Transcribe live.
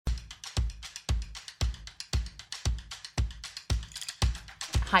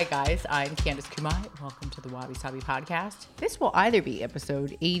Hi guys, I'm Candace Kumai. Welcome to the Wabi Sabi podcast. This will either be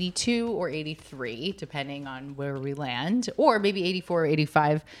episode 82 or 83, depending on where we land, or maybe 84 or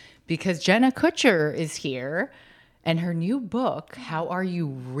 85, because Jenna Kutcher is here, and her new book, How Are You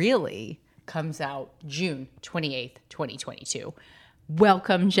Really?, comes out June 28th, 2022.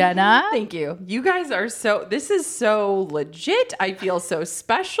 Welcome, Jenna. Thank you. You guys are this is so legit. I feel so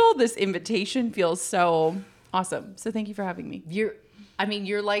special. This invitation feels so awesome. So thank you for having me.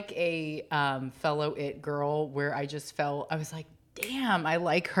 You're like a fellow it girl where I was like, damn, I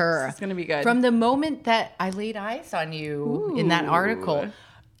like her. It's going to be good. From the moment that I laid eyes on you in that article.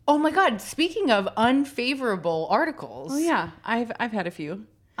 Oh my God. Speaking of unfavorable articles. Oh yeah. I've had a few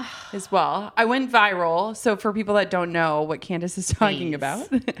as well. I went viral. So for people that don't know what Candace is talking about,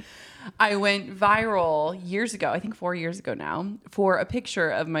 I went viral years ago, I think 4 years ago now, for a picture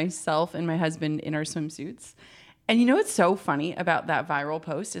of myself and my husband in our swimsuits. And you know what's so funny about that viral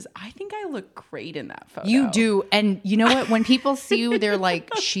post is I think I look great in that photo. You do. And you know what? When people see you, they're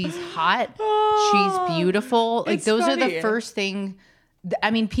like, she's hot. She's beautiful. Like those are the first thing.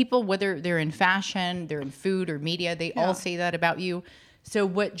 I mean, people, whether they're in fashion, they're in food or media, they all say that about you. So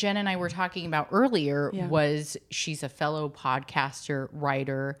what Jen and I were talking about earlier was she's a fellow podcaster,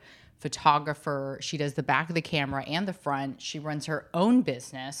 writer, photographer. She does the back of the camera and the front. She runs her own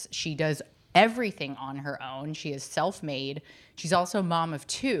business. She does everything on her own. She is self-made. She's also mom of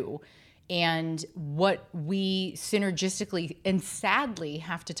two. And what we synergistically and sadly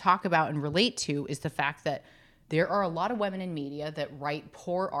have to talk about and relate to is the fact that there are a lot of women in media that write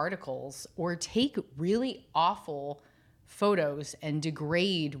poor articles or take really awful photos and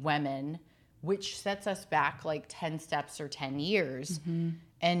degrade women, which sets us back like 10 steps or 10 years. Mm-hmm.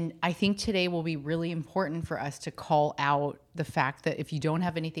 And I think today will be really important for us to call out the fact that if you don't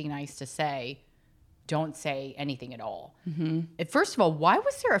have anything nice to say, don't say anything at all. Mm-hmm. First of all, why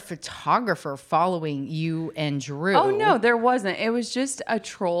was there a photographer following you and Drew? Oh, no, there wasn't. It was just a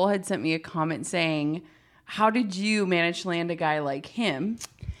troll had sent me a comment saying, how did you manage to land a guy like him?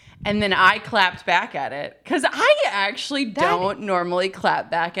 And then I clapped back at it because I actually don't normally clap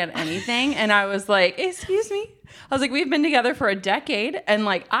back at anything. And I was like, excuse me. I was like, we've been together for a decade. And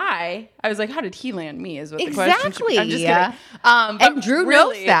like, I was like, how did he land me is what the question should be. I'm just kidding. And Drew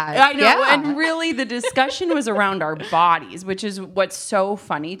knows that. I know. Yeah. And really the discussion was around our bodies, which is what's so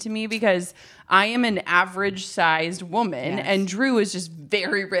funny to me because I am an average sized woman and Drew is just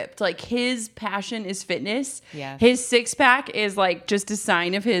very ripped. Like his passion is fitness. Yes. His six pack is like just a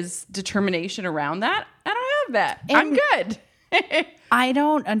sign of his determination around that. I don't have that. And I'm good. I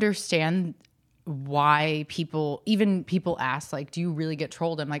don't understand why people ask, like, do you really get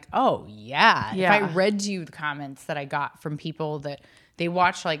trolled? I'm like, oh, yeah. If I read to you the comments that I got from people that they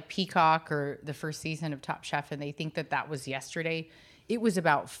watch like Peacock or the first season of Top Chef and they think that was yesterday. It was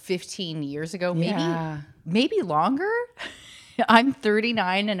about 15 years ago, maybe longer. I'm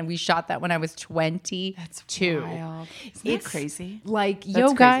 39 and we shot that when I was 22. That's wild. Isn't that crazy? Like,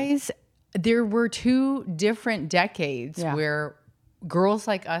 guys, there were two different decades where girls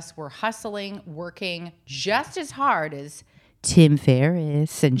like us were hustling, working just as hard as Tim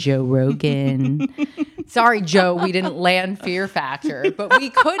Ferriss and Joe Rogan. Sorry, Joe, we didn't land Fear Factor, but we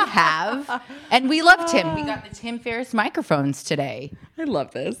could have. And we love Tim. We got the Tim Ferriss microphones today. I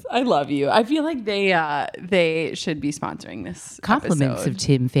love this. I love you. I feel like they should be sponsoring this Compliments episode. Of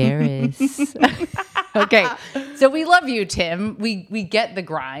Tim Ferriss. Okay, so we love you, Tim. We get the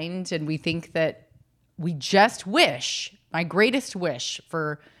grind, and we think that we just wish, my greatest wish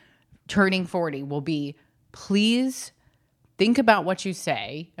for turning 40 will be, please think about what you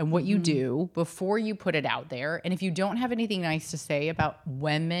say and what you do before you put it out there. And if you don't have anything nice to say about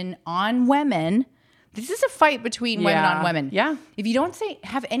women on women, this is a fight between women on women. Yeah. If you don't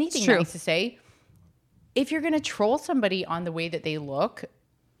have anything nice to say, if you're going to troll somebody on the way that they look,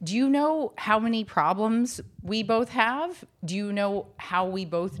 do you know how many problems we both have? Do you know how we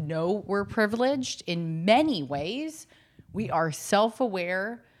both know we're privileged in many ways? We are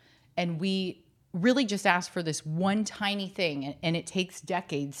self-aware and we really just ask for this one tiny thing, and it takes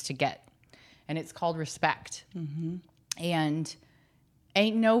decades to get, and it's called respect. Mm-hmm. And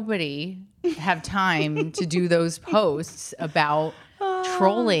ain't nobody have time to do those posts about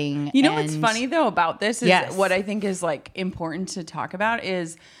trolling. You know what's funny though about this is what I think is like important to talk about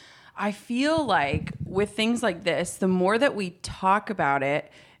is I feel like with things like this, the more that we talk about it,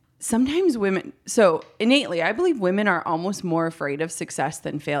 sometimes women, so innately, I believe women are almost more afraid of success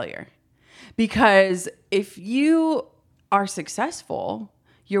than failure. Because if you are successful,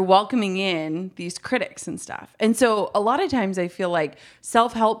 you're welcoming in these critics and stuff. And so a lot of times I feel like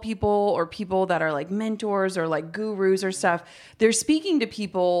self-help people or people that are like mentors or like gurus or stuff, they're speaking to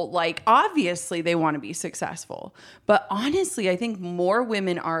people like obviously they want to be successful. But honestly, I think more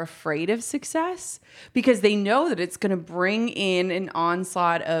women are afraid of success because they know that it's going to bring in an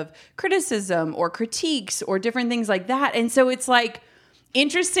onslaught of criticism or critiques or different things like that. And so it's like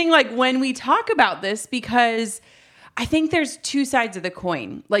interesting, like when we talk about this, because I think there's two sides of the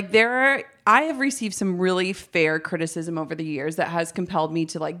coin. Like I have received some really fair criticism over the years that has compelled me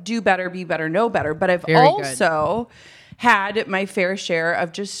to like do better, be better, know better. But I've also had my fair share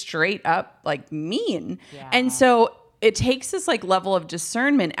of just straight up like mean. Yeah. And so it takes this like level of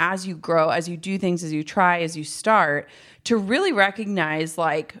discernment as you grow, as you do things, as you try, as you start, to really recognize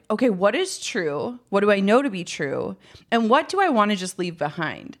like, okay, what is true? What do I know to be true? And what do I want to just leave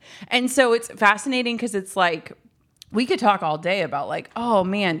behind? And so it's fascinating because it's like, we could talk all day about like, oh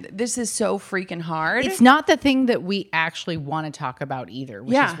man, this is so freaking hard. It's not the thing that we actually want to talk about either,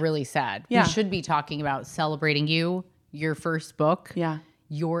 which is really sad. Yeah. We should be talking about celebrating you, your first book. Yeah.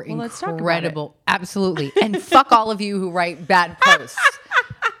 You're incredible. Absolutely. And fuck all of you who write bad posts.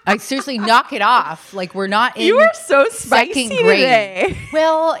 Like seriously, knock it off. Like we're not in. You are so spicy today.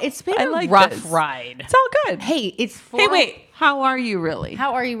 Well, it's been a rough ride. It's all good. Hey, Hey, wait. How are you really?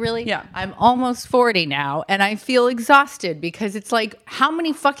 How are you really? Yeah. I'm almost 40 now, and I feel exhausted because it's like, how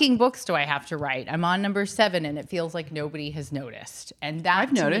many fucking books do I have to write? I'm on number 7, and it feels like nobody has noticed. And that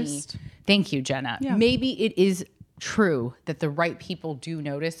I've noticed. Thank you, Jenna. Yeah. Maybe it is true that the right people do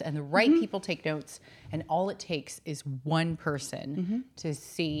notice, and the right people take notes, and all it takes is one person to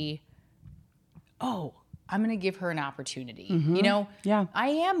see, oh, I'm going to give her an opportunity. You know? Yeah. I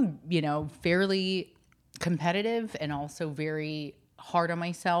am, fairly competitive and also very hard on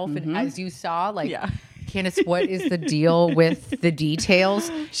myself. And as you saw, like, Candace, what is the deal with the details?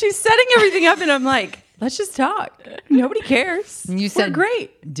 She's setting everything up and I'm like, let's just talk. Nobody cares. And you said,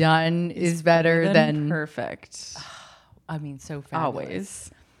 great. Done is better than perfect. I mean, so fabulous.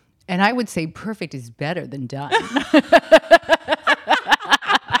 Always. And I would say perfect is better than done.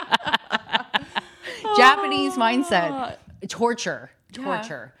 Japanese mindset. Torture.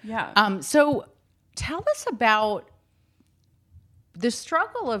 Yeah. So tell us about the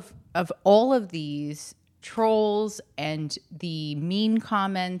struggle of all of these trolls and the mean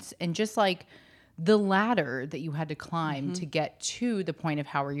comments and just like the ladder that you had to climb to get to the point of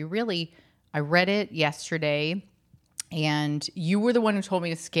how are you really. I read it yesterday and you were the one who told me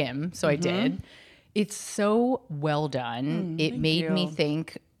to skim, so I did. It's so well done. It made me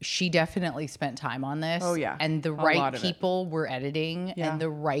think she definitely spent time on this. Oh, yeah. And the right people were editing and the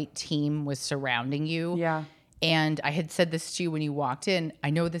right team was surrounding you. Yeah. And I had said this to you when you walked in. I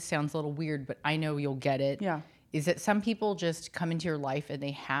know this sounds a little weird, but I know you'll get it. Yeah. Is that some people just come into your life and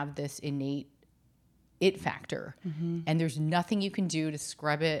they have this innate it factor. And there's nothing you can do to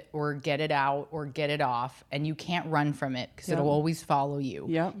scrub it or get it out or get it off. And you can't run from it because it'll always follow you.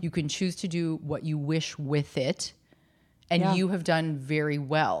 Yep. You can choose to do what you wish with it. And you have done very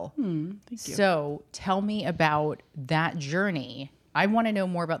well. Thank you. So tell me about that journey. I want to know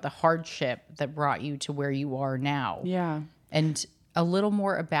more about the hardship that brought you to where you are now. Yeah. And a little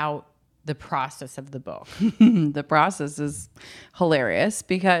more about the process of the book. The process is hilarious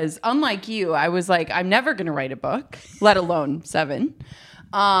because unlike you, I was like, I'm never going to write a book, let alone 7.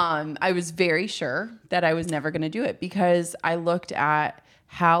 I was very sure that I was never going to do it because I looked at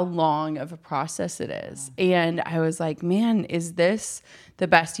how long of a process it is. And I was like, man, is this the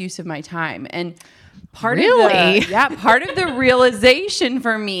best use of my time? And part of the realization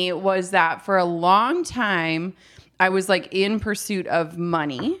for me was that for a long time, I was like in pursuit of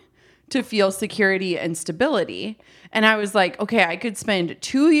money to feel security and stability. And I was like, okay, I could spend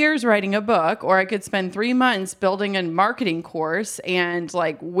 2 years writing a book, or I could spend 3 months building a marketing course, and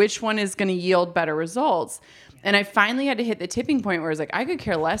like, which one is going to yield better results? And I finally had to hit the tipping point where I was like, I could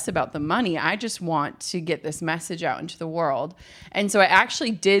care less about the money. I just want to get this message out into the world. And so I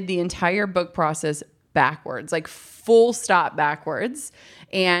actually did the entire book process backwards, like full stop backwards.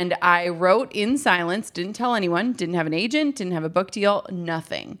 And I wrote in silence, didn't tell anyone, didn't have an agent, didn't have a book deal,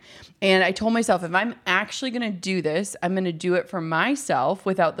 nothing. And I told myself, if I'm actually going to do this, I'm going to do it for myself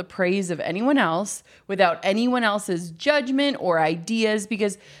without the praise of anyone else, without anyone else's judgment or ideas,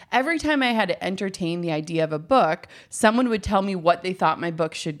 because every time I had to entertain the idea of a book, someone would tell me what they thought my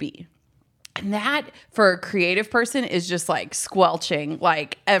book should be. And that, for a creative person, is just like squelching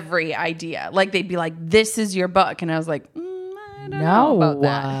like every idea. Like they'd be like, this is your book. And I was like, I don't know about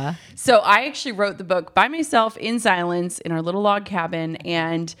that. So I actually wrote the book by myself in silence in our little log cabin.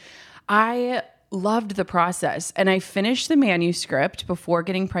 And I loved the process. And I finished the manuscript before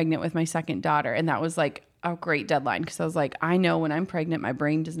getting pregnant with my second daughter. And that was like a great deadline because I was like, I know when I'm pregnant, my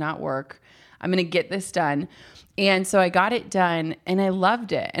brain does not work. I'm going to get this done. And so I got it done and I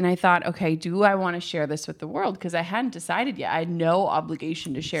loved it. And I thought, okay, do I want to share this with the world? Because I hadn't decided yet. I had no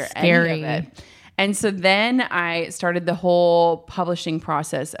obligation to share any of it. And so then I started the whole publishing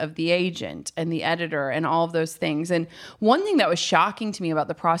process of the agent and the editor and all of those things. And one thing that was shocking to me about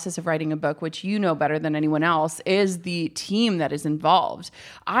the process of writing a book, which you know better than anyone else, is the team that is involved.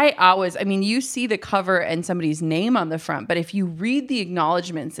 You see the cover and somebody's name on the front, but if you read the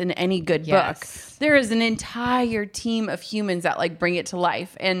acknowledgments in any good book, there is an entire team of humans that like bring it to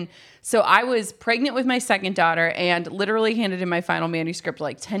life. And so I was pregnant with my second daughter and literally handed in my final manuscript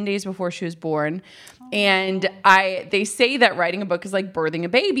like 10 days before she was born. And they say that writing a book is like birthing a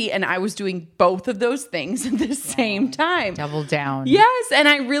baby. And I was doing both of those things at the same time. Double down. Yes. And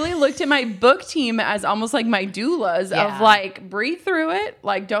I really looked at my book team as almost like my doulas of like, breathe through it.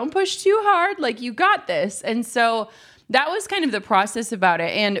 Like, don't push too hard. Like, you got this. And so that was kind of the process about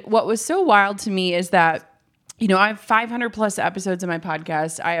it. And what was so wild to me is that, I have 500 plus episodes of my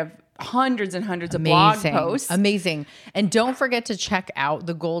podcast. I have hundreds and hundreds of blog posts. Amazing. And don't forget to check out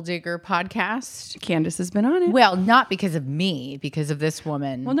the Goal Digger podcast. Candace has been on it. Well, not because of me, because of this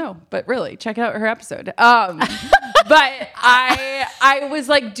woman. Well, no, but really, check out her episode. But I was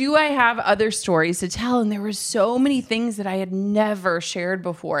like, do I have other stories to tell? And there were so many things that I had never shared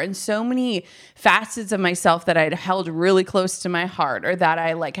before and so many facets of myself that I had held really close to my heart or that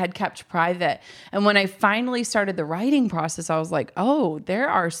I like had kept private. And when I finally started the writing process, I was like, oh, there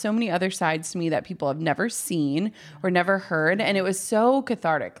are so many other sides to me that people have never seen or never heard. And it was so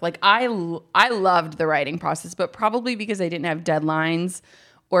cathartic. Like I loved the writing process, but probably because I didn't have deadlines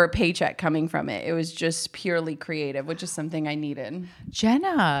or a paycheck coming from it. It was just purely creative, which is something I needed.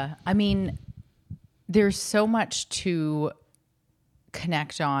 Jenna, I mean, there's so much to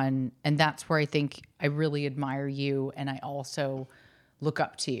connect on. And that's where I think I really admire you. And I also look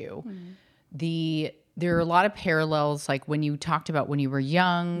up to you. Mm-hmm. There are a lot of parallels, like when you talked about when you were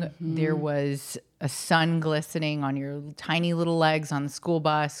young, there was a sun glistening on your tiny little legs on the school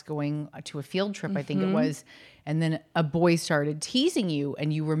bus going to a field trip, I think it was. And then a boy started teasing you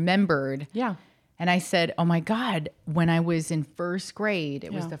and you remembered. Yeah. And I said, oh my God, when I was in first grade,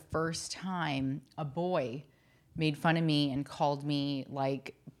 it was the first time a boy made fun of me and called me,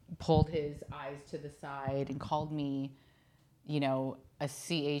 like pulled his eyes to the side and called me, a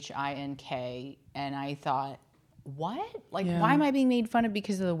CHINK. And I thought, what? Like, why am I being made fun of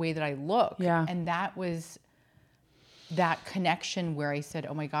because of the way that I look? Yeah. And that was that connection where I said,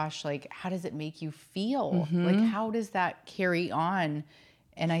 oh my gosh, like, how does it make you feel? Like, how does that carry on?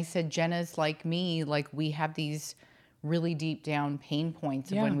 And I said, Jenna's like me, like we have these really deep down pain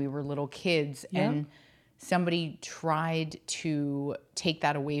points of when we were little kids. And somebody tried to take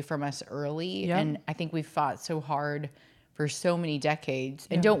that away from us early. And I think we fought so hard for so many decades.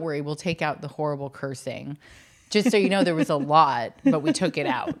 And don't worry, we'll take out the horrible cursing. Just so you know, there was a lot, but we took it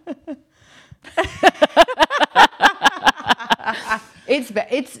out. It's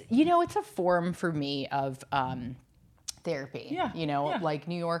it's a form for me of therapy. Yeah. Like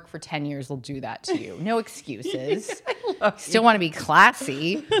New York for 10 years will do that to you. No excuses. Still want to be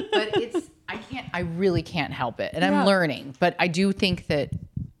classy, but I really can't help it. And I'm learning, but I do think that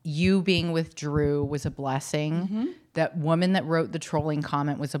you being with Drew was a blessing. That woman that wrote the trolling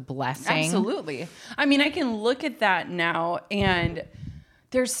comment was a blessing. Absolutely. I mean, I can look at that now and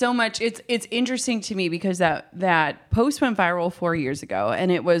there's so much. It's interesting to me because that post went viral 4 years ago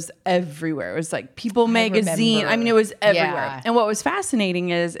and it was everywhere. It was like People magazine. I mean, it was everywhere. Yeah. And what was fascinating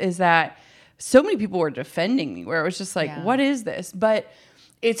is that so many people were defending me where it was just like, what is this? But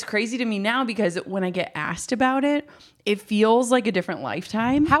it's crazy to me now because when I get asked about it, it feels like a different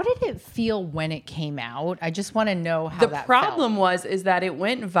lifetime. How did it feel when it came out? I just want to know how the problem is that it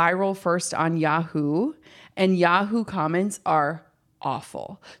went viral first on Yahoo, and Yahoo comments are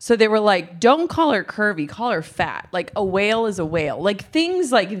awful. So they were like, don't call her curvy, call her fat. Like a whale is a whale. Like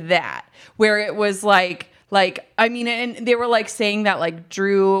things like that, where it was like, and they were like saying that like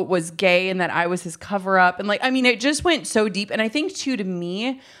Drew was gay and that I was his cover up. And it just went so deep. And I think too, to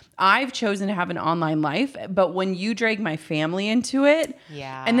me, I've chosen to have an online life, but when you drag my family into it,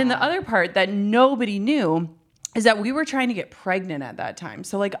 and then the other part that nobody knew is that we were trying to get pregnant at that time.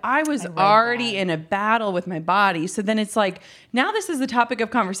 So like I was already in a battle with my body. So then it's like, now this is the topic of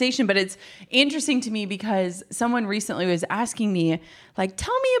conversation, but it's interesting to me because someone recently was asking me like,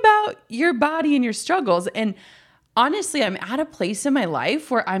 tell me about your body and your struggles. And honestly, I'm at a place in my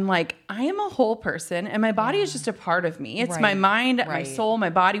life where I'm like, I am a whole person and my body is just a part of me. It's my mind, my soul, my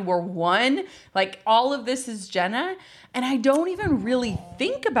body. We're one. Like all of this is Jenna. And I don't even really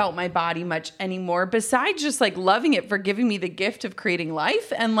think about my body much anymore, besides just like loving it for giving me the gift of creating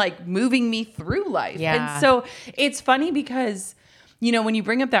life and like moving me through life. Yeah. And so it's funny because, you know, when you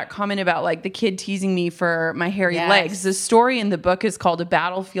bring up that comment about like the kid teasing me for my hairy legs, the story in the book is called A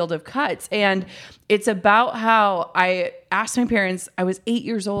Battlefield of Cuts. And it's about how I asked my parents, I was 8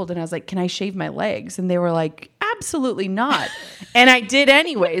 years old and I was like, can I shave my legs? And they were like, absolutely not. And I did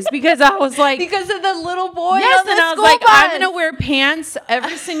anyways, because I was like, because of the little boy. yes. And I was like, I'm going to wear pants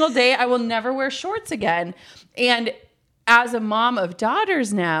every single day. I will never wear shorts again. And as a mom of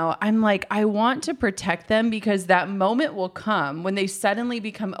daughters now, I'm like, I want to protect them because that moment will come when they suddenly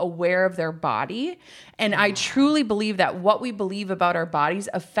become aware of their body. And I truly believe that what we believe about our bodies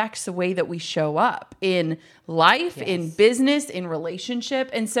affects the way that we show up in life, in business, in relationship.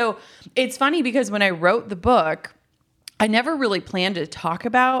 And so it's funny because when I wrote the book, I never really planned to talk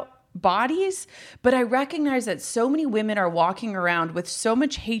about bodies, but I recognize that so many women are walking around with so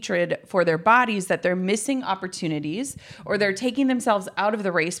much hatred for their bodies that they're missing opportunities, or they're taking themselves out of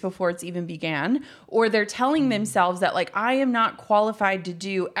the race before it's even began, or they're telling themselves that like, I am not qualified to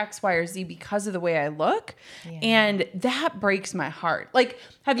do X, Y, or Z because of the way I look. Yeah. And that breaks my heart. Like,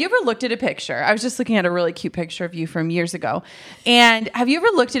 have you ever looked at a picture? I was just looking at a really cute picture of you from years ago. And have you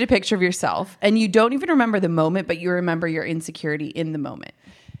ever looked at a picture of yourself and you don't even remember the moment, but you remember your insecurity in the moment?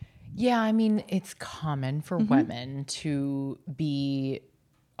 Yeah, I mean, it's common for women to be,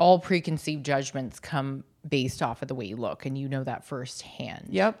 all preconceived judgments come based off of the way you look, and you know that firsthand.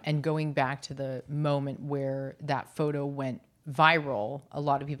 Yep. And going back to the moment where that photo went viral, a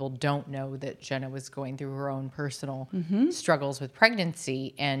lot of people don't know that Jenna was going through her own personal struggles with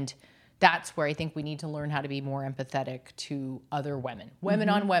pregnancy, and that's where I think we need to learn how to be more empathetic to other women. Women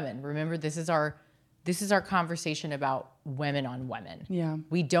on women. Remember, this is our conversation about women on women. Yeah.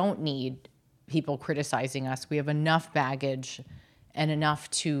 We don't need people criticizing us. We have enough baggage and enough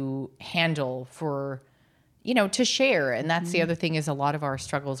to handle for, you know, to share. And that's the other thing, is a lot of our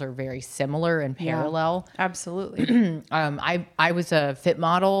struggles are very similar and parallel. Yeah, absolutely. I was a fit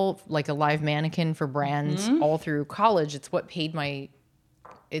model, like a live mannequin for brands all through college. It's what paid my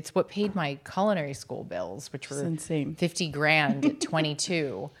culinary school bills, which were insane. $50,000 at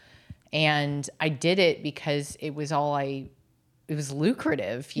 22. And I did it because it was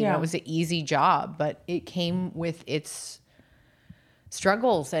lucrative. You know, it was an easy job, but it came with its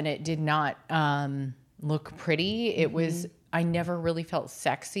struggles, and it did not look pretty. It was, I never really felt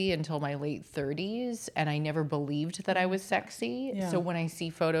sexy until my late 30s, and I never believed that I was sexy. Yeah. So when I see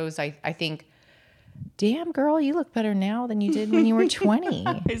photos, I think, damn girl, you look better now than you did when you were 20.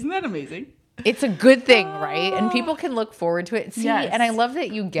 Isn't that amazing? It's a good thing, right? And people can look forward to it. See, and I love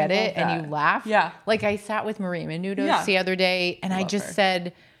that you get it and you laugh. Yeah. Like I sat with Maria Menounos the other day, and I just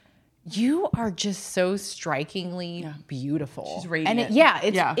said, you are just so strikingly beautiful. She's radiant.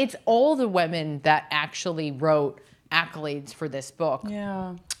 And it's all the women that actually wrote accolades for this book.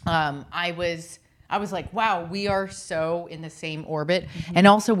 Yeah. I was like, wow, we are so in the same orbit. And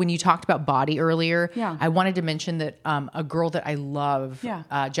also, when you talked about body earlier, I wanted to mention that a girl that I love,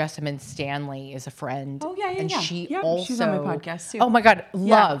 Jessamine Stanley, is a friend. Oh, yeah. And she also... she's on my podcast, too. Oh, my God,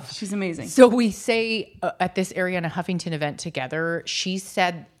 love. Yeah, she's amazing. So we say at this Arianna Huffington event together, she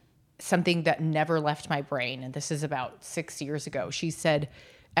said something that never left my brain. And this is about 6 years ago. She said,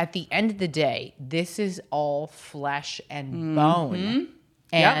 at the end of the day, this is all flesh and bone.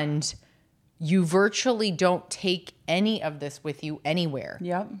 And... you virtually don't take any of this with you anywhere.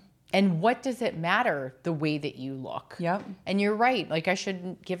 Yep. And what does it matter the way that you look? Yep. And you're right. Like, I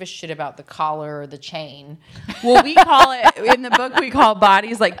shouldn't give a shit about the collar or the chain. Well, we call it, in the book, we call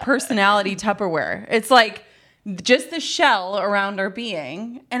bodies like personality Tupperware. It's like just the shell around our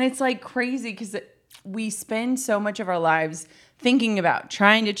being. And it's like crazy because we spend so much of our lives thinking about,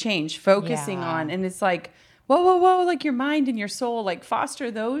 trying to change, focusing on, and it's like, whoa, like your mind and your soul, like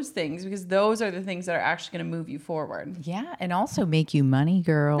foster those things, because those are the things that are actually going to move you forward. Yeah, and also make you money,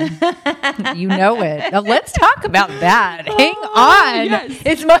 girl. You know it. Now, let's talk about that. Hang on. Yes.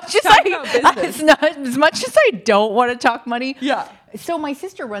 As much as I don't want to talk money. Yeah. So my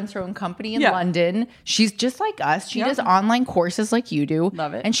sister runs her own company in London. She's just like us. She does online courses like you do.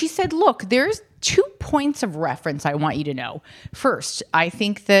 Love it. And she said, look, there's 2 points of reference I want you to know. First, I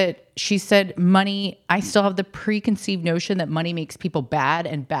think that she said money, I still have the preconceived notion that money makes people bad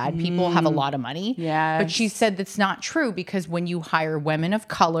and bad people have a lot of money. Yes. But she said that's not true because when you hire women of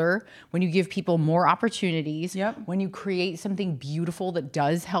color, when you give people more opportunities, when you create something beautiful that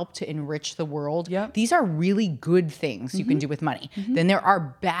does help to enrich the world, these are really good things you can do with money. Then there are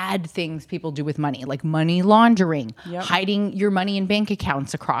bad things people do with money, like money laundering, hiding your money in bank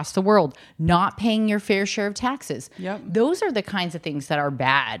accounts across the world, not paying your fair share of taxes. Those are the kinds of things that are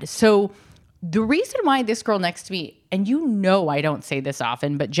bad. So the reason why this girl next to me, and you know I don't say this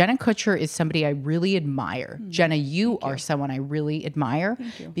often, but Jenna Kutcher is somebody I really admire. Jenna, you are someone I really admire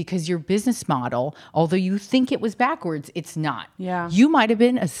because your business model, although you think it was backwards, it's not. You might have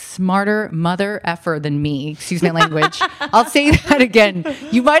been a smarter mother effer than me. Excuse my language. I'll say that again.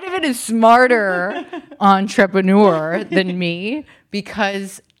 You might have been a smarter entrepreneur than me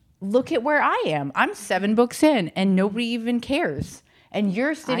because look at where I am. I'm 7 books in and nobody even cares. And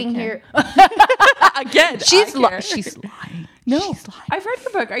you're sitting here again. She's lying. No, she's lying. I've read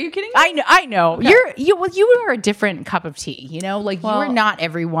your book. Are you kidding me? I know. Okay. You are a different cup of tea. You know, like you're not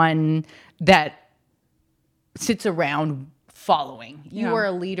everyone that sits around following. You are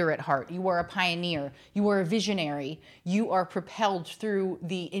a leader at heart. You are a pioneer. You are a visionary. You are propelled through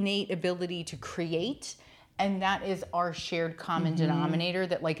the innate ability to create. And that is our shared common denominator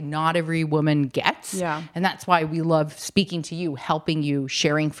that like not every woman gets. And that's why we love speaking to you, helping you,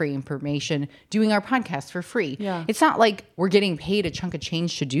 sharing free information, doing our podcast for free. It's not like we're getting paid a chunk of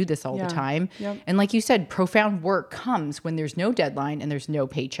change to do this all the time. And like you said, profound work comes when there's no deadline and there's no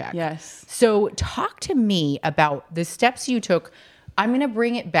paycheck. So talk to me about the steps you took. I'm going to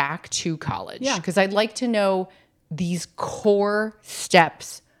bring it back to college because I'd like to know these core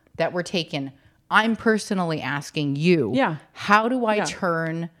steps that were taken. I'm personally asking you, how do I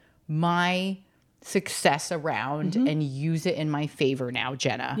turn my success around and use it in my favor now,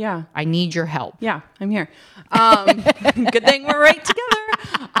 Jenna? I need your help. I'm here. Good thing we're right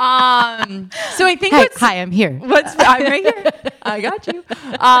together. So I think hi, I'm here. I'm right here. I got you.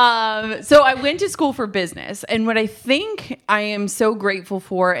 So I went to school for business, and what I think I am so grateful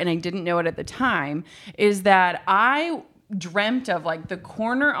for, and I didn't know it at the time, is that I dreamt of like the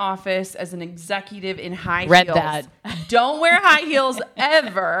corner office as an executive in high heels. That. Don't wear high heels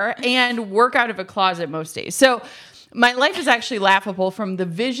ever and work out of a closet most days. So my life is actually laughable from the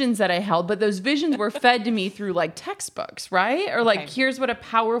visions that I held, but those visions were fed to me through like textbooks, right? Or like, here's what a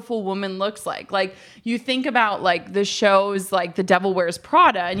powerful woman looks like. Like you think about like the shows like The Devil Wears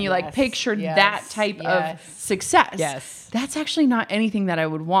Prada and you like pictured that type of success. That's actually not anything that I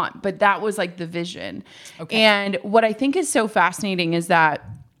would want, but that was like the vision. And what I think is so fascinating is that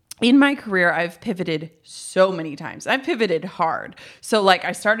in my career, I've pivoted so many times. I've pivoted hard. So like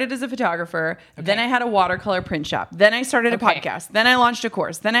I started as a photographer, then I had a watercolor print shop, then I started a podcast, then I launched a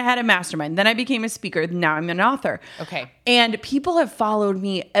course, then I had a mastermind, then I became a speaker, now I'm an author. And people have followed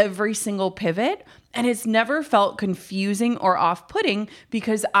me every single pivot, and it's never felt confusing or off-putting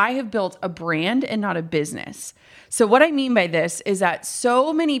because I have built a brand and not a business. So what I mean by this is that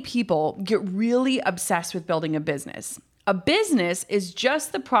so many people get really obsessed with building a business. A business is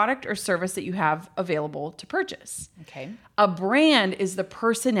just the product or service that you have available to purchase. A brand is the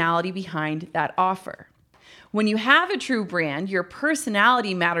personality behind that offer. When you have a true brand, your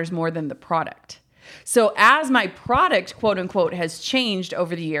personality matters more than the product. So as my product, quote unquote, has changed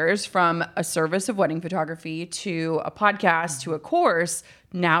over the years from a service of wedding photography to a podcast to a course,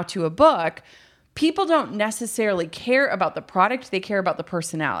 now to a book, people don't necessarily care about the product. They care about the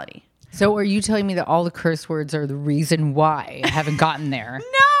personality. So are you telling me that all the curse words are the reason why I haven't gotten there?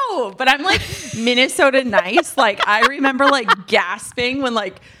 No, but I'm like Minnesota nice. Like I remember like gasping when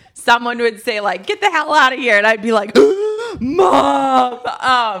like someone would say like, get the hell out of here. And I'd be like,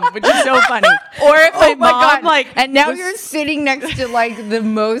 Mom, which is so funny. Or if my mom like, and now you're sitting next to like the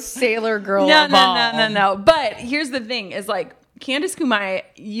most sailor girl of all. No. But here's the thing is like, Candice Kumai,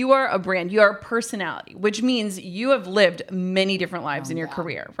 you are a brand, you are a personality, which means you have lived many different lives in your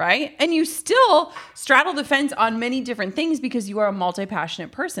career, right? And you still straddle the fence on many different things because you are a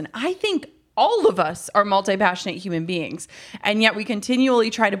multi-passionate person. I think all of us are multi-passionate human beings. And yet we continually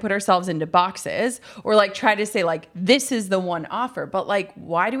try to put ourselves into boxes or like try to say like, this is the one offer. But like,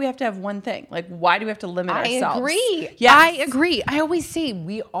 why do we have to have one thing? Like, why do we have to limit ourselves? I agree. Yes. I agree. I always say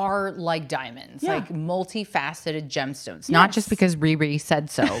we are like diamonds, like multifaceted gemstones. Not just because Riri said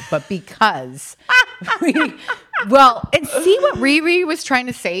so, but because Well, and see what Riri was trying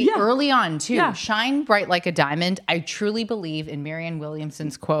to say early on too. Yeah. Shine bright like a diamond. I truly believe in Marianne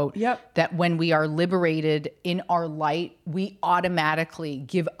Williamson's quote that when we are liberated in our light, we automatically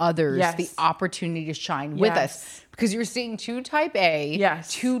give others the opportunity to shine with us. Because you're seeing two type A,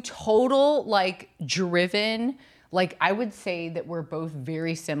 two total like driven. Like I would say that we're both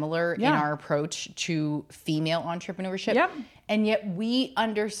very similar in our approach to female entrepreneurship. Yep. And yet we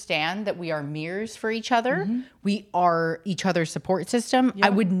understand that we are mirrors for each other. We are each other's support system. I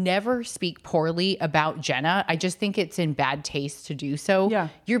would never speak poorly about Jenna. I just think it's in bad taste to do so. Yeah.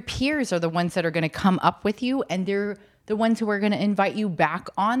 Your peers are the ones that are going to come up with you, and they're the ones who are going to invite you back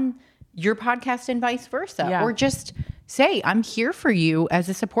on your podcast and vice versa. Or just say, I'm here for you as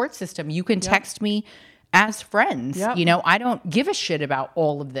a support system. You can text me as friends. You know, I don't give a shit about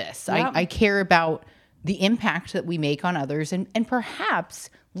all of this. I care about the impact that we make on others and perhaps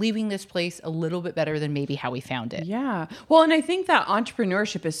leaving this place a little bit better than maybe how we found it. Yeah. Well, and I think that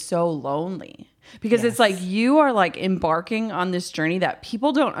entrepreneurship is so lonely because it's like you are like embarking on this journey that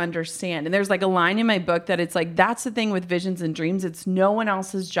people don't understand. And there's like a line in my book that it's like, that's the thing with visions and dreams. It's no one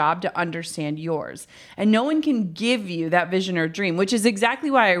else's job to understand yours. And no one can give you that vision or dream, which is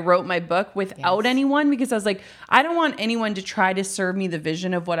exactly why I wrote my book without anyone, because I was like, I don't want anyone to try to serve me the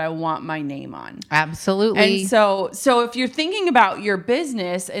vision of what I want my name on. Absolutely. And so if you're thinking about your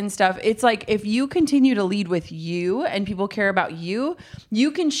business and stuff, it's like if you continue to lead with you and people care about you,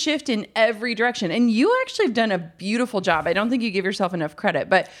 you can shift in every direction. And you actually have done a beautiful job. I don't think you give yourself enough credit,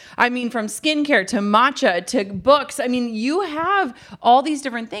 but I mean, from skincare to matcha to books, I mean, you have all these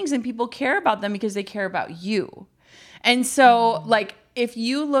different things and people care about them because they care about you. And so like, if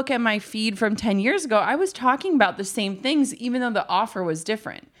you look at my feed from 10 years ago, I was talking about the same things, even though the offer was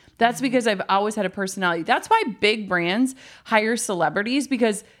different. That's because I've always had a personality. That's why big brands hire celebrities,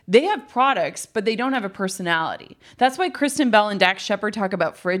 because they have products, but they don't have a personality. That's why Kristen Bell and Dax Shepard talk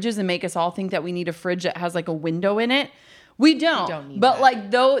about fridges and make us all think that we need a fridge that has like a window in it. We don't need but that. Like,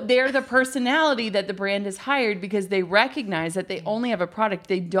 though they're the personality that the brand has hired because they recognize that they only have a product.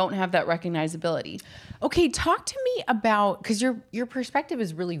 They don't have that recognizability. Okay, talk to me about, because your perspective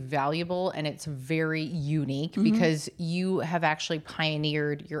is really valuable and it's very unique because you have actually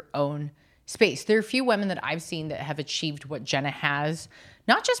pioneered your own space. There are a few women that I've seen that have achieved what Jenna has,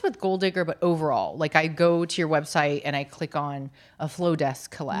 not just with Goal Digger, but overall. Like I go to your website and I click on a Flowdesk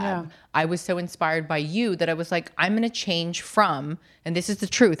collab. Yeah. I was so inspired by you that I was like, I'm going to change from, and this is the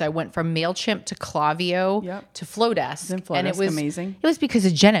truth, I went from MailChimp to Klaviyo to Flowdesk. And it was amazing. It was because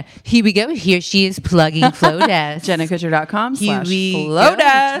of Jenna. Here we go. Here she is plugging Flowdesk.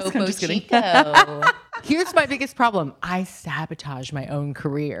 JennaKutcher.com/Flowdesk. I'm just kidding. Here's my biggest problem. I sabotage my own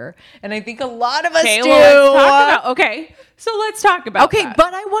career. And I think a lot of us do. So let's talk about that.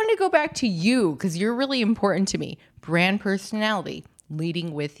 But I wanted to go back to you because you're really important to me. Brand personality,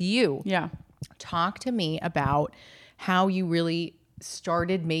 leading with you. Yeah. Talk to me about how you really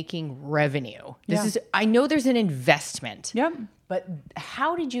started making revenue. I know there's an investment. Yep. But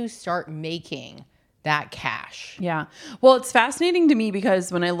how did you start making that cash? Yeah. Well, it's fascinating to me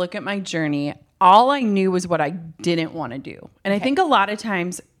because when I look at my journey, all I knew was what I didn't want to do. And I think a lot of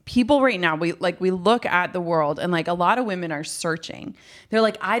times people right now, we look at the world and like a lot of women are searching. They're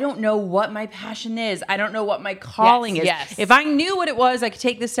like, I don't know what my passion is. I don't know what my calling is. Yes. If I knew what it was, I could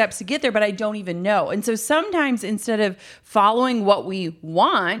take the steps to get there, but I don't even know. And so sometimes instead of following what we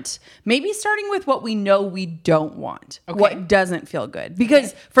want, maybe starting with what we know we don't want, what doesn't feel good.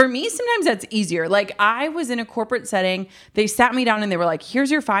 Because for me, sometimes that's easier. Like I was in a corporate setting. They sat me down and they were like,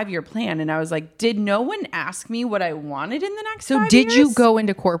 here's your 5-year plan. And I was like, did no one ask me what I wanted in the next 5 years? So did you go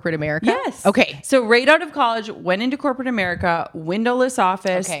into corporate America? Yes. Okay. So right out of college, went into corporate America, windowless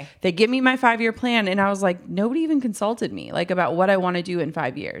office. Okay. They give me my 5-year plan. And I was like, nobody even consulted me like about what I want to do in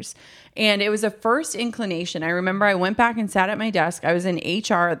 5 years. And it was a first inclination. I remember I went back and sat at my desk. I was in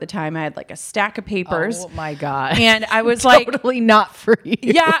HR at the time. I had like a stack of papers. Oh my God. And I was like, totally not for you.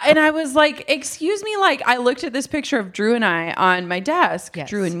 Yeah. And I was like, excuse me. Like I looked at this picture of Drew and I on my desk. Yes.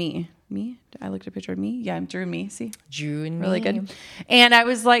 Drew and me. I looked at a picture of me. Yeah, I'm Drew and me. See? Drew and really me. Good. And I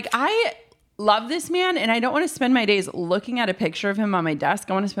was like, I love this man and I don't want to spend my days looking at a picture of him on my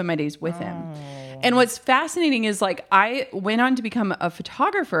desk. I want to spend my days with him. And what's fascinating is like I went on to become a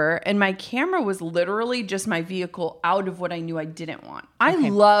photographer and my camera was literally just my vehicle out of what I knew I didn't want. I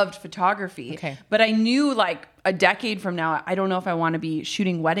loved photography, but I knew like a decade from now, I don't know if I want to be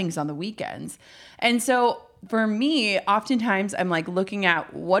shooting weddings on the weekends. And so for me, oftentimes I'm like looking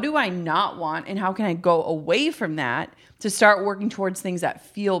at what do I not want and how can I go away from that to start working towards things that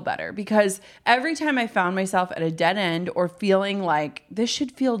feel better. Because every time I found myself at a dead end or feeling like this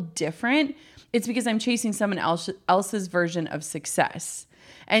should feel different, it's because I'm chasing someone else's version of success.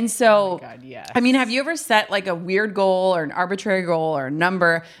 And so, oh my God, yes. I mean, have you ever set like a weird goal or an arbitrary goal or a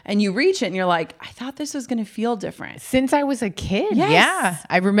number and you reach it and you're like, I thought this was going to feel different? Since I was a kid, Yes. yeah.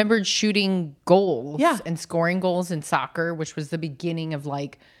 I remembered shooting goals Yeah. and scoring goals in soccer, which was the beginning of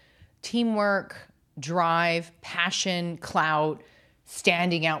like teamwork, drive, passion, clout,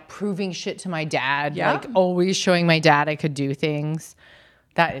 standing out, proving shit to my dad, Yeah. like always showing my dad I could do things.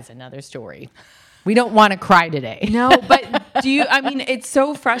 That is another story. We don't want to cry today. No, but I mean, it's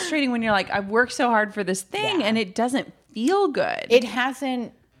so frustrating when you're like, I've worked so hard for this thing and it doesn't feel good. It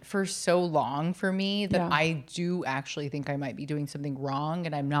hasn't for so long for me that Yeah. I do actually think I might be doing something wrong,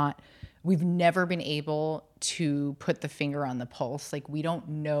 and we've never been able to put the finger on the pulse. Like, we don't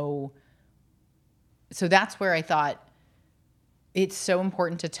know. So that's where I thought it's so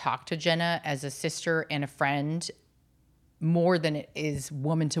important to talk to Jenna as a sister and a friend more than it is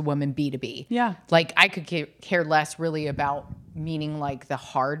woman to woman, B2B. Yeah. Like, I could care less really about meaning like the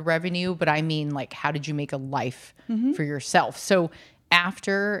hard revenue, but I mean like, how did you make a life for yourself? So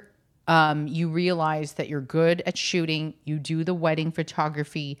after you realize that you're good at shooting, you do the wedding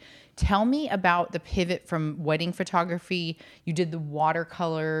photography. Tell me about the pivot from wedding photography. You did the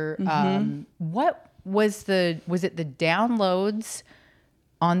watercolor. What was it the downloads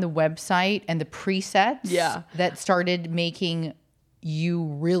on the website and the presets that started making you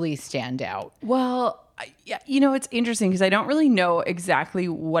really stand out? Well, yeah, it's interesting because I don't really know exactly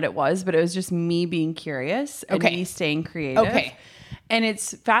what it was, but it was just me being curious and me staying creative. Okay. And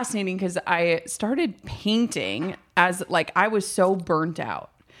it's fascinating because I started painting as like I was so burnt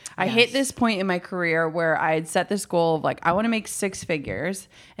out. I hit this point in my career where I had set this goal of like, I want to make 6 figures.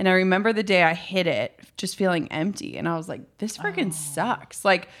 And I remember the day I hit it just feeling empty. And I was like, this freaking sucks.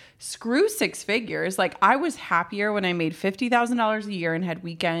 Like, screw 6 figures. Like, I was happier when I made $50,000 a year and had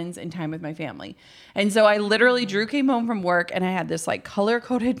weekends and time with my family. And so I literally, Drew came home from work and I had this like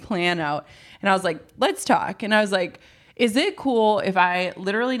color-coded plan out. And I was like, let's talk. And I was like, is it cool if I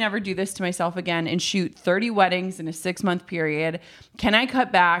literally never do this to myself again and shoot 30 weddings in a 6-month period? Can I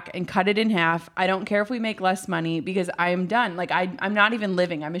cut back and cut it in half? I don't care if we make less money because I am done. Like, I'm not even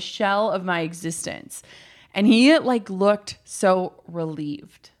living. I'm a shell of my existence. And he like looked so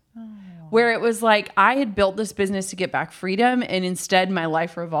relieved. Where it was like I had built this business to get back freedom, and instead my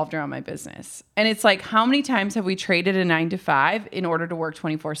life revolved around my business. And it's like, how many times have we traded a 9-to-5 in order to work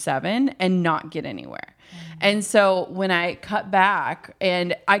 24/7 and not get anywhere? And so when I cut back,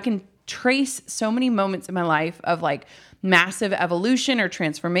 and I can trace so many moments in my life of like massive evolution or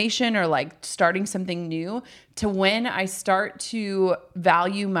transformation or like starting something new, to when I start to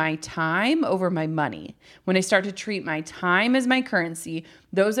value my time over my money. When I start to treat my time as my currency,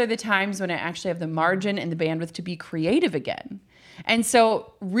 those are the times when I actually have the margin and the bandwidth to be creative again. And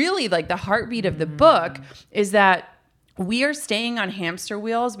so really like the heartbeat of the book is that we are staying on hamster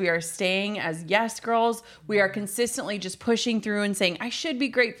wheels. We are staying as yes girls. We are consistently just pushing through and saying, I should be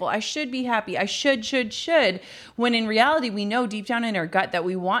grateful. I should be happy. I should. When in reality, we know deep down in our gut that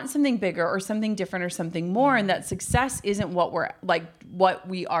we want something bigger or something different or something more. And that success isn't what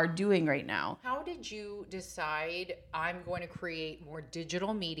we are doing right now. How did you decide I'm going to create more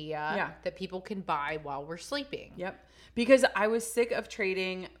digital media that people can buy while we're sleeping? Yep. Because I was sick of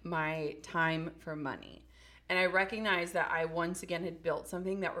trading my time for money. And I recognized that I once again had built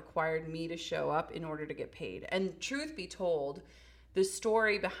something that required me to show up in order to get paid. And truth be told, the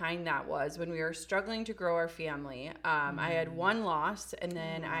story behind that was when we were struggling to grow our family, I had one loss, and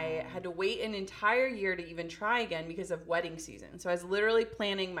then I had to wait an entire year to even try again because of wedding season. So I was literally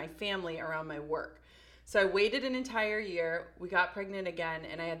planning my family around my work. So I waited an entire year, we got pregnant again,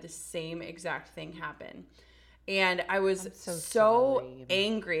 and I had the same exact thing happen. And I was so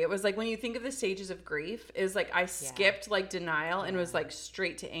angry. It was like when you think of the stages of grief, it was like I skipped like denial and was like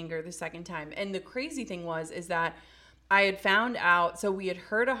straight to anger the second time. And the crazy thing is that I had found out, so we had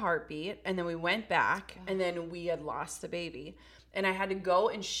heard a heartbeat and then we went back and then we had lost the baby. And I had to go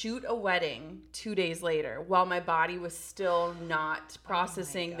and shoot a wedding 2 days later while my body was still not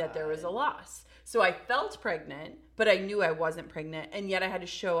processing that there was a loss. So I felt pregnant, but I knew I wasn't pregnant. And yet I had to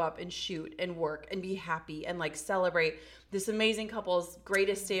show up and shoot and work and be happy and like celebrate this amazing couple's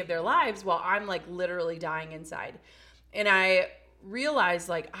greatest day of their lives while I'm like literally dying inside. And I realized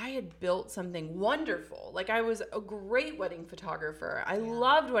like I had built something wonderful. Like I was a great wedding photographer. I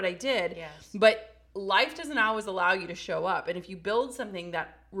loved what I did, but life doesn't always allow you to show up. And if you build something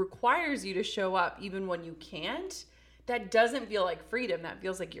that requires you to show up even when you can't, that doesn't feel like freedom. That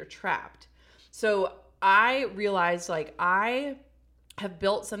feels like you're trapped. So I realized like I have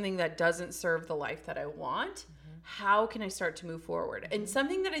built something that doesn't serve the life that I want. how can I start to move forward? And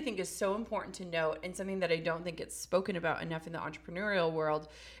something that I think is so important to note, and something that I don't think gets spoken about enough in the entrepreneurial world,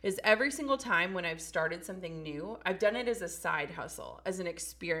 is every single time when I've started something new, I've done it as a side hustle, as an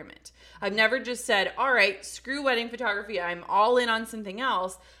experiment. I've never just said, all right, screw wedding photography, I'm all in on something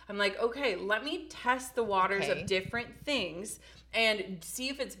else. I'm like, okay, let me test the waters of different things and see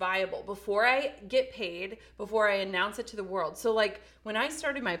if it's viable before I get paid, before I announce it to the world. So like when I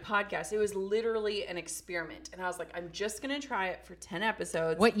started my podcast, it was literally an experiment. And I was like, I'm just going to try it for 10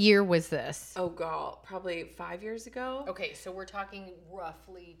 episodes. What year was this? Oh, God, probably 5 years ago. Okay, so we're talking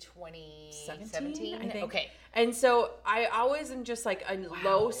roughly 2017, I think. Okay. And so I always am just like a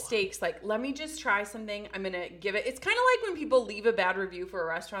low stakes, like, let me just try something. I'm going to give it. It's kind of like when people leave a bad review for a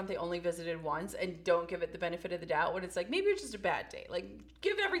restaurant they only visited once and don't give it the benefit of the doubt, when it's like, maybe it's just a bad day. Like,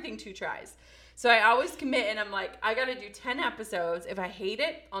 give everything 2 tries. So I always commit, and I'm like, I got to do 10 episodes. If I hate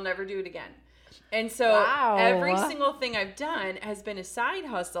it, I'll never do it again. And so every single thing I've done has been a side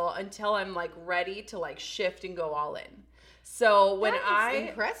hustle until I'm like ready to like shift and go all in. So when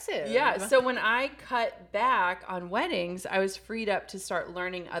impressive. Yeah. So when I cut back on weddings, I was freed up to start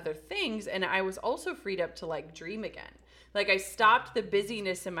learning other things. And I was also freed up to like dream again. Like I stopped the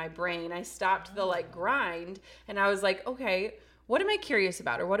busyness in my brain. I stopped the like grind. And I was like, okay, what am I curious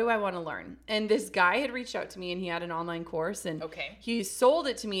about, or what do I want to learn? And this guy had reached out to me, and he had an online course, and he sold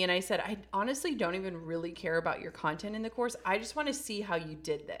it to me. And I said, I honestly don't even really care about your content in the course. I just want to see how you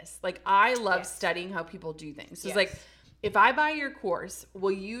did this. Like I love studying how people do things. So it's like, if I buy your course,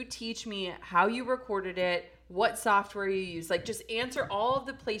 will you teach me how you recorded it, what software you use? Like just answer all of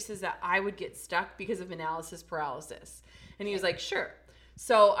the places that I would get stuck because of analysis paralysis. And he was like, sure.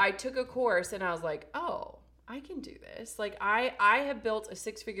 So I took a course, and I was like, oh, I can do this. Like I have built a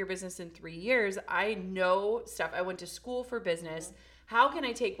 6-figure business in 3 years. I know stuff. I went to school for business. How can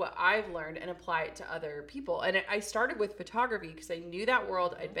I take what I've learned and apply it to other people? And I started with photography because I knew that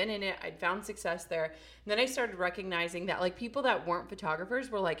world. I'd been in it. I'd found success there. And then I started recognizing that like people that weren't photographers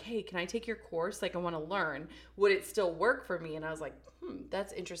were like, hey, can I take your course? Like I want to learn. Would it still work for me? And I was like,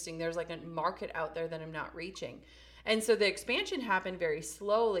 that's interesting. There's like a market out there that I'm not reaching. And so the expansion happened very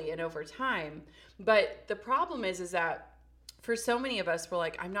slowly and over time. But the problem is that for so many of us, we're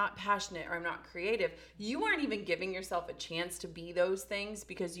like, I'm not passionate or I'm not creative. You aren't even giving yourself a chance to be those things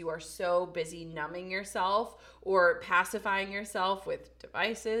because you are so busy numbing yourself or pacifying yourself with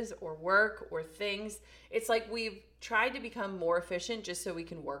devices or work or things. It's like we've tried to become more efficient just so we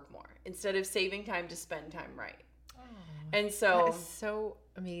can work more instead of saving time to spend time right. And so that is so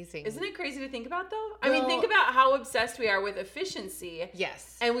amazing. Isn't it crazy to think about though? I mean, think about how obsessed we are with efficiency.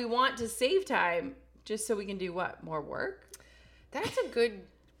 Yes. And we want to save time just so we can do what? More work? That's a good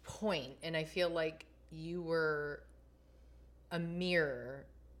point. And I feel like you were a mirror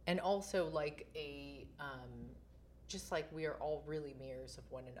and also like a, just like we are all really mirrors of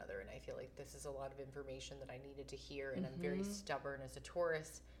one another. And I feel like this is a lot of information that I needed to hear. And I'm very stubborn as a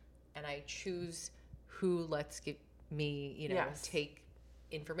Taurus. And I choose who lets me, you know, take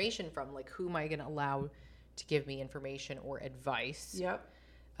information from. Like, who am I going to allow to give me information or advice? Yep.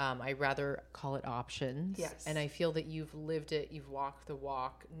 I rather call it options. Yes. And I feel that you've lived it, you've walked the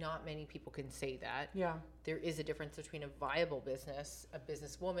walk. Not many people can say that. Yeah. There is a difference between a viable business, a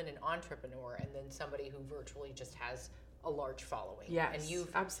businesswoman, an entrepreneur, and then somebody who virtually just has a large following. Yes. And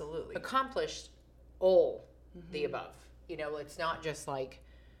you've absolutely accomplished all the above. You know, it's not just like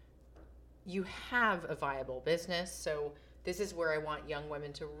you have a viable business. So this is where I want young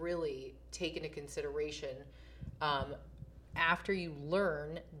women to really take into consideration, after you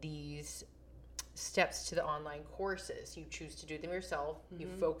learn these steps to the online courses, you choose to do them yourself. You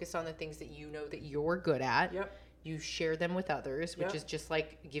focus on the things that you know that you're good at. Yep. You share them with others, which is just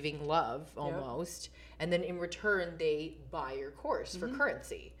like giving love almost. And then in return, they buy your course for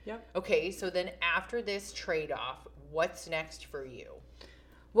currency. Yep. Okay, so then after this trade-off, what's next for you?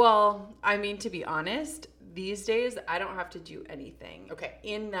 Well, I mean, to be honest, these days I don't have to do anything. Okay.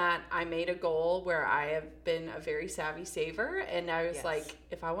 In that I made a goal where I have been a very savvy saver, and I was like,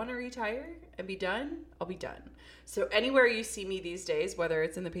 if I want to retire and be done, I'll be done. So anywhere you see me these days, whether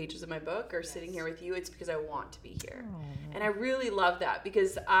it's in the pages of my book or sitting here with you, it's because I want to be here. And I really love that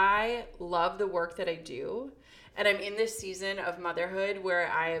because I love the work that I do. And I'm in this season of motherhood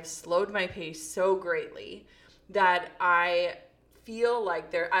where I have slowed my pace so greatly that I feel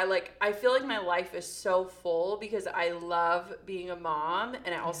like I feel like my life is so full because I love being a mom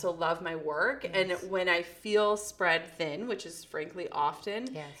and I also love my work. Yes. And when I feel spread thin, which is frankly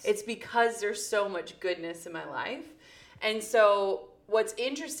often, it's because there's so much goodness in my life. And so what's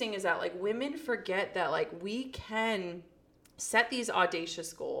interesting is that like women forget that like we can set these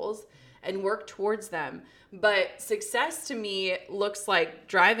audacious goals and work towards them. But success to me looks like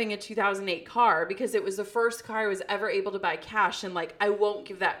driving a 2008 car, because it was the first car I was ever able to buy cash, and like I won't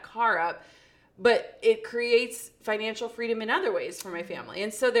give that car up. But it creates financial freedom in other ways for my family.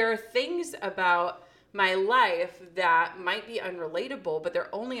 And so there are things about my life that might be unrelatable, but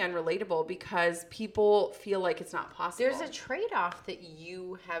they're only unrelatable because people feel like it's not possible. There's a trade-off that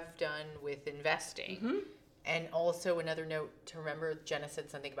you have done with investing. And also another note to remember, Jenna said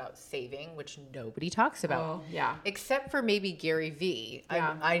something about saving, which nobody talks about. Oh, yeah. Except for maybe Gary Vee.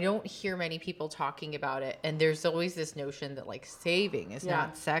 Yeah. I don't hear many people talking about it. And there's always this notion that like saving is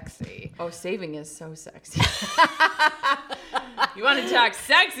not sexy. Oh, saving is so sexy. You want to talk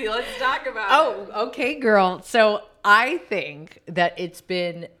sexy? Let's talk about it. Oh, okay, girl. So I think that it's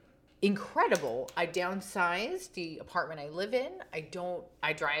been incredible. I downsized the apartment I live in.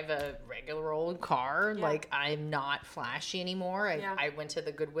 I drive a regular old car. Yeah. Like, I'm not flashy anymore. Yeah. I went to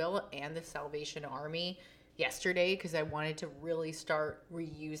the Goodwill and the Salvation Army yesterday because I wanted to really start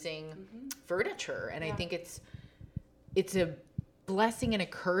reusing furniture. And I think it's a blessing and a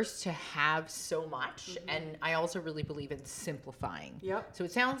curse to have so much. And I also really believe in simplifying. Yep. So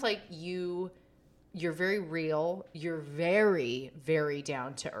it sounds like you're very real. You're very, very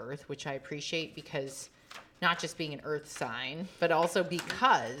down to earth, which I appreciate, because not just being an earth sign, but also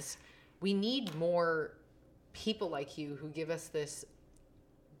because we need more people like you who give us this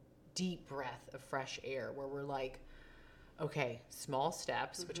deep breath of fresh air where we're like, okay, small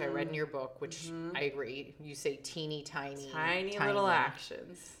steps, which I read in your book, which I agree. You say tiny little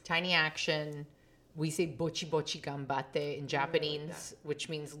actions. Tiny action. We say bochi bochi gambate in Japanese, which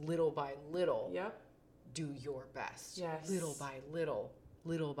means little by little. Yep. Do your best. Yes. Little by little,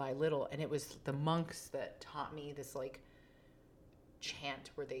 little by little. And it was the monks that taught me this like chant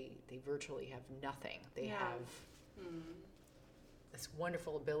where they virtually have nothing. They have this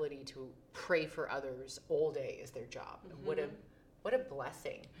wonderful ability to pray for others all day is their job. What a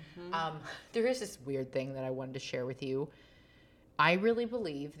blessing. There is this weird thing that I wanted to share with you. I really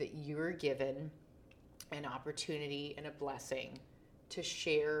believe that you're given an opportunity and a blessing to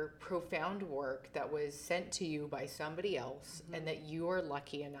share profound work that was sent to you by somebody else, and that you are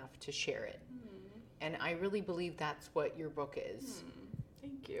lucky enough to share it. And I really believe that's what your book is.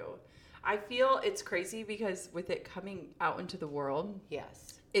 Thank you. I feel it's crazy because with it coming out into the world,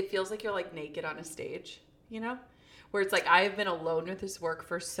 Yes. it feels like you're like naked on a stage, you know? Where it's like, I have been alone with this work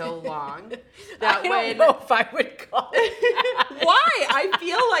for so long that I don't know if I would call it. Why? I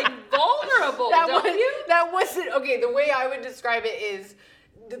feel like vulnerable, don't you? That wasn't okay. The way I would describe it is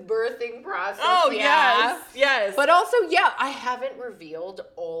the birthing process. Oh, yeah. yes. But also, yeah, I haven't revealed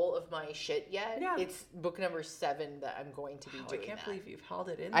all of my shit yet. Yeah. It's book number 7 that I'm going to be doing. I can't that. believe you've held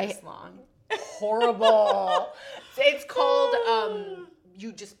it in this long. Horrible. It's called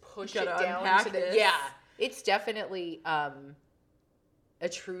you just push it Gotta down unpack to the this. yeah. It's definitely a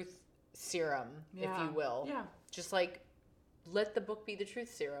truth serum, if you will. Yeah. Just like let the book be the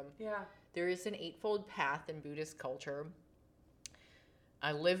truth serum. Yeah. There is an 8-fold path in Buddhist culture.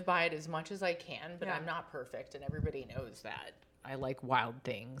 I live by it as much as I can, but I'm not perfect, and everybody knows that. I like wild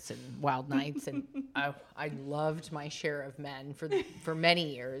things and wild nights, and I loved my share of men for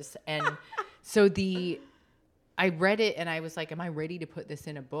many years. And so I read it and I was like, am I ready to put this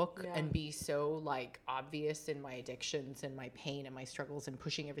in a book and be so like obvious in my addictions and my pain and my struggles and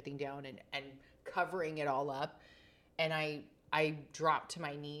pushing everything down and covering it all up? And I dropped to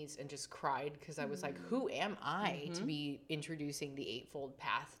my knees and just cried because I was like, who am I to be introducing the 8-fold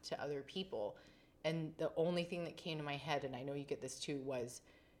path to other people? And the only thing that came to my head, and I know you get this too, was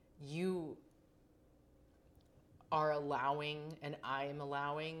you are allowing and I am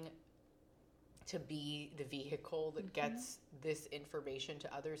allowing to be the vehicle that gets this information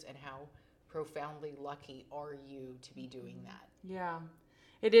to others, and how profoundly lucky are you to be doing that? Yeah.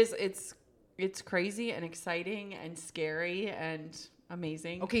 It is. It's crazy and exciting and scary and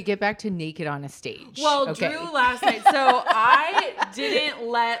amazing. Okay, get back to naked on a stage. Well, okay. Drew last night. So I didn't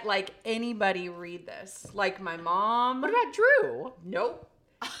let like anybody read this. Like my mom. What about Drew? Nope.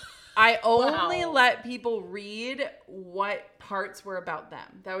 I only Wow. let people read what parts were about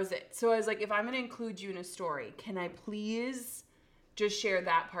them. That was it. So I was like, if I'm going to include you in a story, can I please just share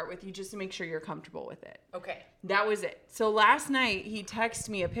that part with you just to make sure you're comfortable with it? Okay. That was it. So last night he texted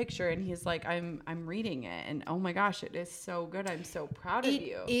me a picture and he's like, I'm reading it, and oh my gosh, it is so good. I'm so proud of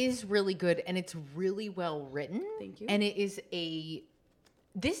you. It is really good, and it's really well written. Thank you. And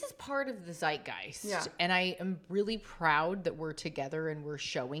this is part of the zeitgeist. Yeah. And I am really proud that we're together and we're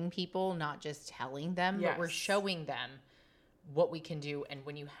showing people, not just telling them, but we're Yes. showing them what we can do. And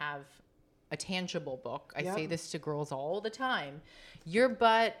when you have a tangible book. I say this to girls all the time. Your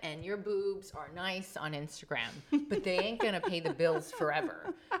butt and your boobs are nice on Instagram, but they ain't going to pay the bills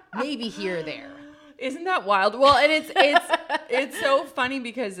forever. Maybe here or there. Isn't that wild? Well, and it's so funny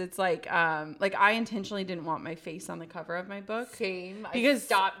because it's like I intentionally didn't want my face on the cover of my book. Same. Because I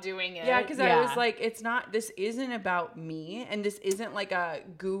stopped doing it. Yeah, because I was like, this isn't about me, and this isn't like a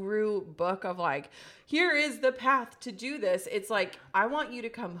guru book of like, here is the path to do this. It's like, I want you to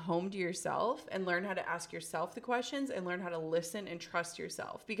come home to yourself and learn how to ask yourself the questions and learn how to listen and trust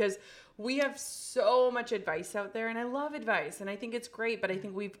yourself, because we have so much advice out there, and I love advice and I think it's great, but I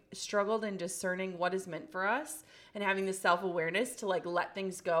think we've struggled in discerning what is meant for us and having the self-awareness to like let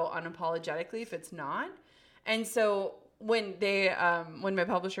things go unapologetically if it's not. And so when my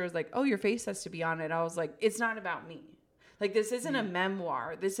publisher was like, oh, your face has to be on it, I was like, it's not about me. Like, this isn't a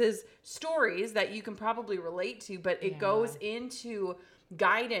memoir. This is stories that you can probably relate to, but it goes into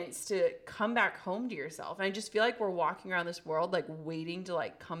guidance to come back home to yourself. And I just feel like we're walking around this world like waiting to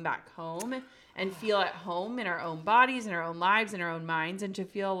like come back home and feel at home in our own bodies, in our own lives, in our own minds, and to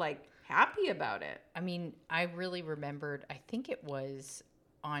feel like happy about it. I mean, I really remembered, I think it was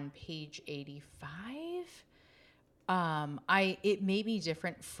on page 85. It may be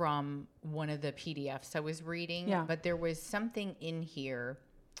different from one of the PDFs I was reading, but there was something in here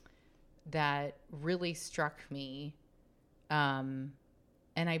that really struck me.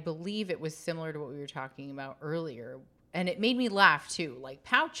 And I believe it was similar to what we were talking about earlier. And it made me laugh too. Like,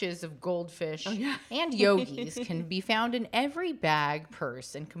 pouches of goldfish and yogis can be found in every bag,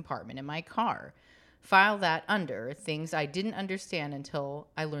 purse, and compartment in my car. File that under things I didn't understand until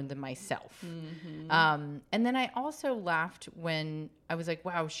I learned them myself. Mm-hmm. And then I also laughed when I was like,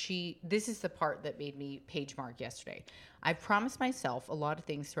 wow, this is the part that made me page mark yesterday. I promised myself a lot of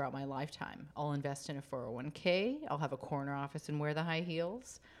things throughout my lifetime. I'll invest in a 401k. I'll have a corner office and wear the high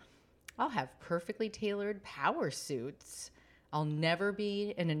heels. I'll have perfectly tailored power suits. I'll never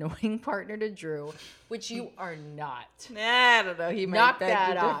be an annoying partner to Drew, which you are not. I don't know. He might knock beg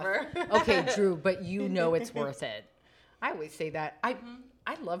that to off. differ. Okay, Drew, but you know it's worth it. I always say that. I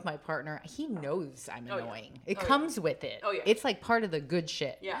love my partner. He knows I'm annoying. It comes with it. Oh, yeah. It's like part of the good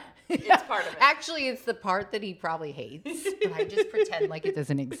shit. Yeah, it's part of it. Actually, it's the part that he probably hates, but I just pretend like it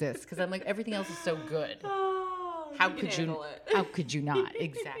doesn't exist because I'm like, everything else is so good. Oh, How could you not?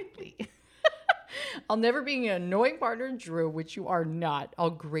 Exactly. I'll never be an annoying partner, Drew, which you are not. I'll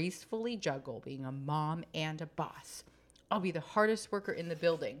gracefully juggle being a mom and a boss. I'll be the hardest worker in the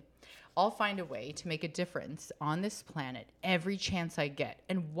building. I'll find a way to make a difference on this planet every chance I get.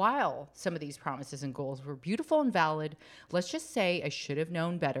 And while some of these promises and goals were beautiful and valid, let's just say I should have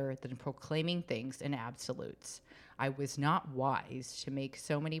known better than proclaiming things in absolutes. I was not wise to make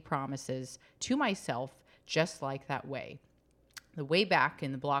so many promises to myself just like that way. The way back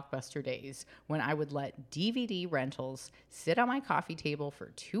in the Blockbuster days when I would let DVD rentals sit on my coffee table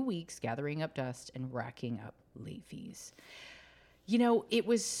for 2 weeks, gathering up dust and racking up late fees. You know, it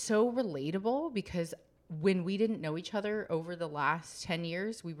was so relatable because when we didn't know each other over the last 10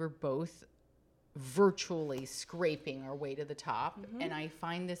 years, we were both virtually scraping our way to the top. Mm-hmm. And I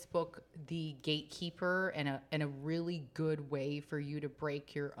find this book the gatekeeper and a really good way for you to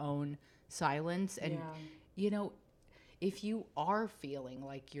break your own silence. And, you know, if you are feeling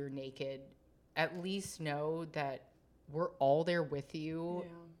like you're naked, at least know that we're all there with you,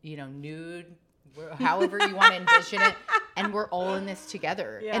 you know, nude, however you want to envision it. And we're all in this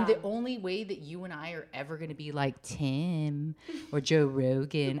together. Yeah. And the only way that you and I are ever going to be like Tim or Joe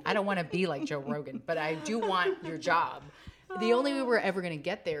Rogan, I don't want to be like Joe Rogan, but I do want your job. The only way we're ever going to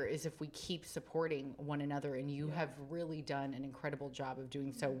get there is if we keep supporting one another. And you have really done an incredible job of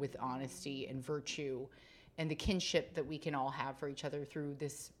doing so with honesty and virtue and the kinship that we can all have for each other through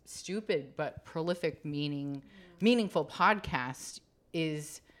this stupid but prolific, meaningful podcast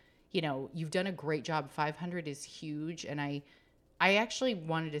is, you know, you've done a great job. 500 is huge. And I actually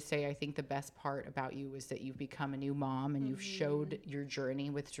wanted to say, I think the best part about you is that you've become a new mom and you've showed your journey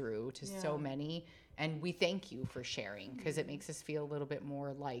with Drew to so many. And we thank you for sharing because it makes us feel a little bit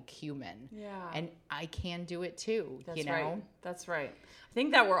more like human. Yeah. And I can do it too. That's you know? Right. That's right. I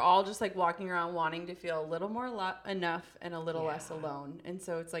think that we're all just like walking around wanting to feel a little more enough and a little less alone. And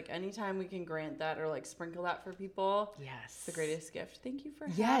so it's like anytime we can grant that or like sprinkle that for people. Yes. It's the greatest gift. Thank you for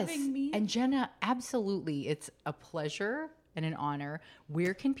having me. And Jenna, absolutely. It's a pleasure and an honor.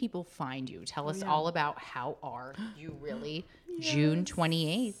 Where can people find you? Tell us all about How Are You Really? June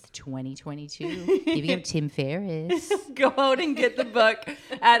 28th, 2022. Giving up Tim Ferriss. Go out and get the book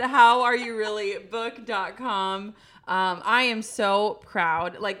at howareyourreallybook.com. I am so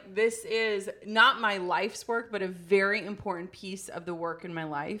proud. Like, this is not my life's work, but a very important piece of the work in my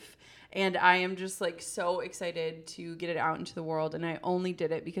life. And I am just like so excited to get it out into the world. And I only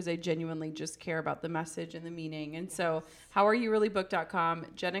did it because I genuinely just care about the message and the meaning. And so howareyourreallybooked.com,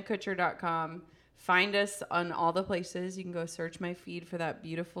 jennakutcher.com. Find us on all the places. You can go search my feed for that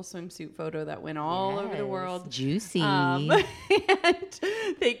beautiful swimsuit photo that went all over the world. Juicy. And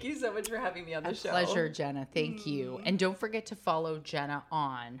thank you so much for having me on the show. Pleasure, Jenna. Thank you. And don't forget to follow Jenna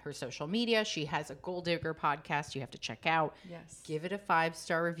on her social media. She has a Gold Digger podcast you have to check out. Yes. Give it a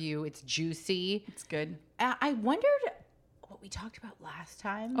 5-star review. It's juicy. It's good. I wondered what we talked about last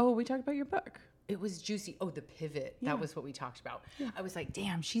time. Oh, we talked about your book. It was juicy. Oh, the pivot. Yeah. That was what we talked about. Yeah. I was like,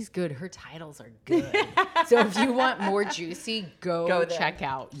 damn, she's good. Her titles are good. So if you want more juicy, go check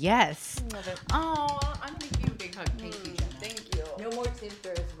out. Yes. Love it. Oh, I'm going to give you a big hug. Thank you, Jenna. Thank you. No more Tim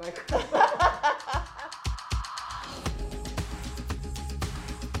Ferriss microphone.